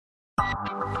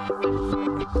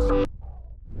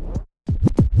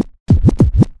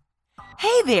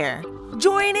Hey there!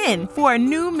 Join in for a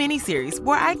new mini-series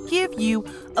where I give you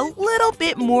a little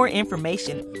bit more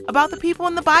information about the people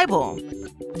in the Bible.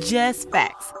 Just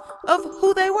facts of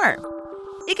who they were.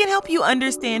 It can help you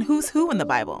understand who's who in the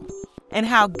Bible and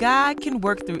how God can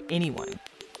work through anyone.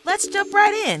 Let's jump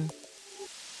right in.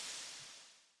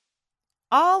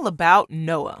 All about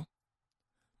Noah.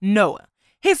 Noah.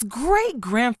 His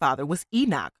great-grandfather was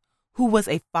Enoch, who was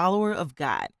a follower of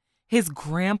God. His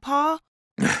grandpa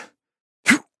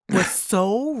was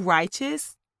so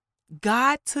righteous,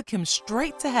 God took him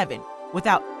straight to heaven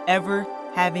without ever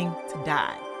having to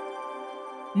die.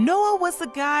 Noah was the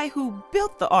guy who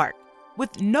built the ark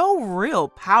with no real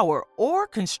power or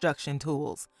construction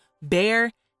tools,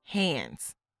 bare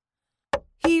hands.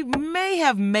 He may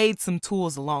have made some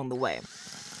tools along the way.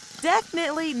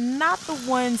 Definitely not the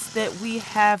ones that we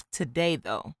have today,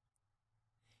 though.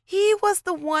 He was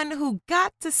the one who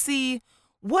got to see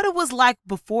what it was like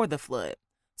before the flood.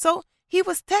 So he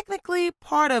was technically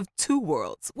part of two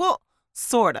worlds. Well,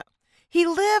 sorta. He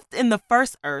lived in the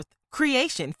first earth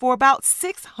creation for about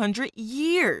 600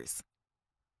 years.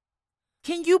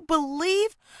 Can you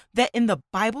believe that in the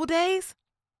Bible days,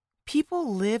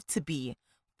 people lived to be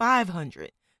 500,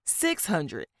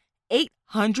 600,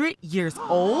 800 years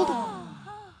old?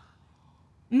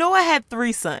 Noah had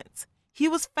 3 sons. He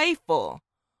was faithful,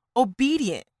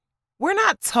 obedient. We're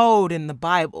not told in the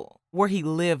Bible where he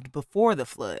lived before the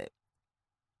flood.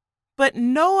 But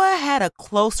Noah had a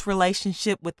close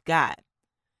relationship with God,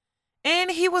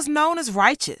 and he was known as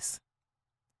righteous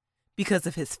because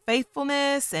of his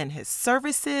faithfulness and his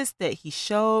services that he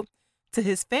showed to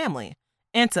his family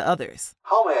and to others.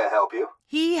 How may I help you?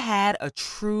 He had a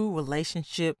true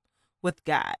relationship with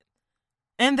God,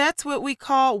 and that's what we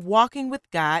call walking with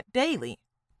God daily.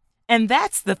 And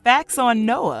that's the facts on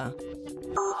Noah.